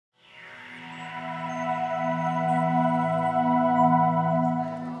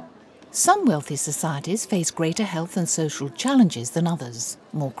Some wealthy societies face greater health and social challenges than others.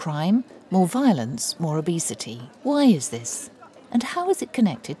 More crime, more violence, more obesity. Why is this? And how is it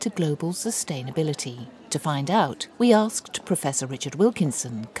connected to global sustainability? To find out, we asked Professor Richard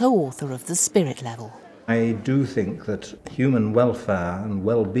Wilkinson, co-author of The Spirit Level. I do think that human welfare and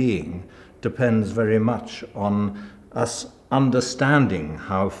well-being depends very much on us understanding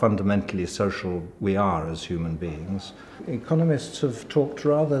how fundamentally social we are as human beings. Economists have talked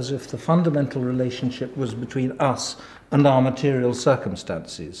rather as if the fundamental relationship was between us and our material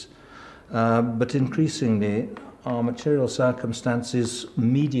circumstances. But increasingly, our material circumstances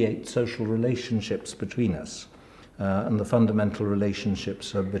mediate social relationships between us, and the fundamental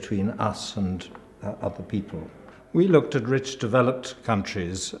relationships are between us and other people. We looked at rich developed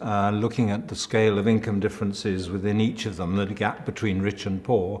countries, looking at the scale of income differences within each of them, the gap between rich and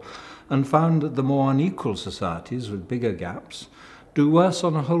poor, and found that the more unequal societies with bigger gaps do worse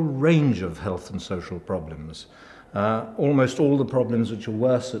on a whole range of health and social problems. Almost all the problems which are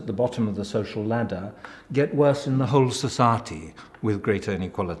worse at the bottom of the social ladder get worse in the whole society with greater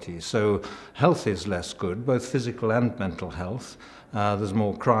inequality. So health is less good, both physical and mental health. There's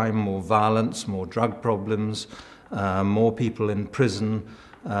more crime, more violence, more drug problems, more people in prison,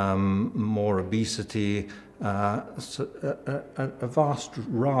 more obesity, a vast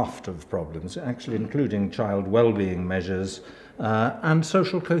raft of problems, actually including child well-being measures and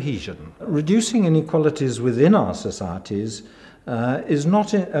social cohesion. Reducing inequalities within our societies is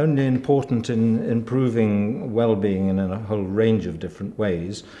not only important in improving well-being in a whole range of different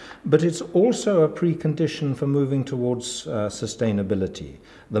ways, but it's also a precondition for moving towards sustainability.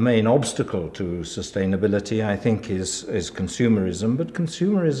 The main obstacle to sustainability, I think, is consumerism, but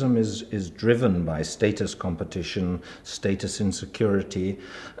consumerism is driven by status competition, status insecurity,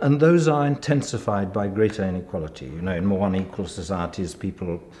 and those are intensified by greater inequality. You know, in more unequal societies,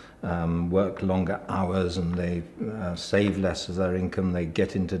 people work longer hours and they save less of their income, they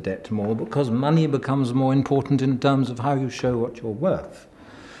get into debt more because money becomes more important in terms of how you show what you're worth.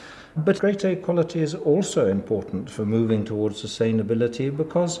 But greater equality is also important for moving towards sustainability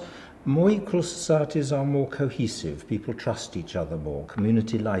because more equal societies are more cohesive, people trust each other more,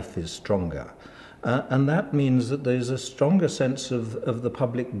 community life is stronger. And that means that there's a stronger sense of the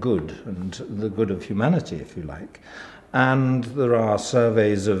public good and the good of humanity, if you like. And there are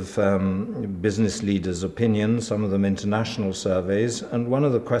surveys of business leaders' opinions, some of them international surveys, and one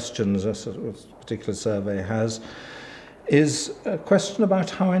of the questions a particular survey has is a question about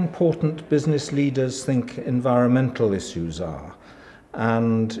how important business leaders think environmental issues are.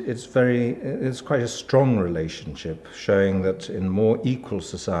 And it's quite a strong relationship, showing that in more equal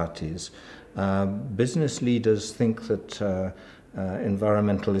societies, business leaders think that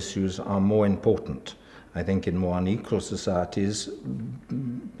environmental issues are more important. I think in more unequal societies,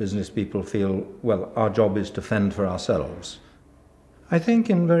 business people feel, well, our job is to fend for ourselves. I think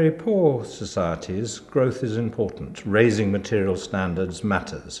in very poor societies, growth is important. Raising material standards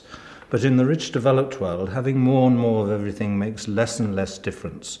matters. But in the rich developed world, having more and more of everything makes less and less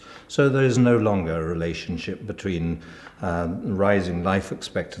difference. So there is no longer a relationship between rising life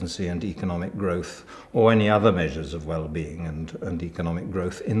expectancy and economic growth, or any other measures of well-being and economic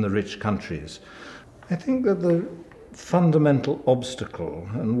growth in the rich countries. I think that the fundamental obstacle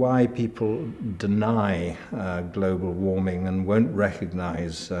and why people deny global warming and won't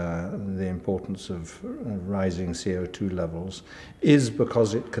recognize the importance of rising CO2 levels is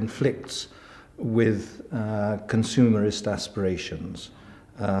because it conflicts with consumerist aspirations.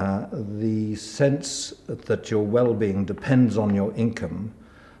 The sense that your well-being depends on your income,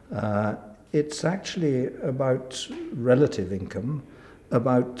 it's actually about relative income,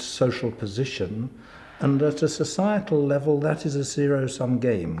 about social position, and at a societal level, that is a zero-sum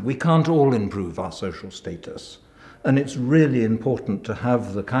game. We can't all improve our social status. And it's really important to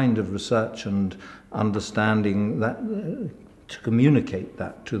have the kind of research and understanding that to communicate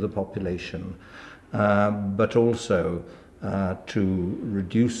that to the population, but also to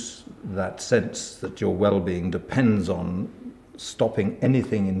reduce that sense that your well-being depends on stopping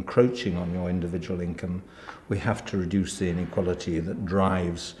anything encroaching on your individual income. We have to reduce the inequality that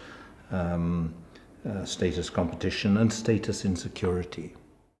drives status competition and status insecurity.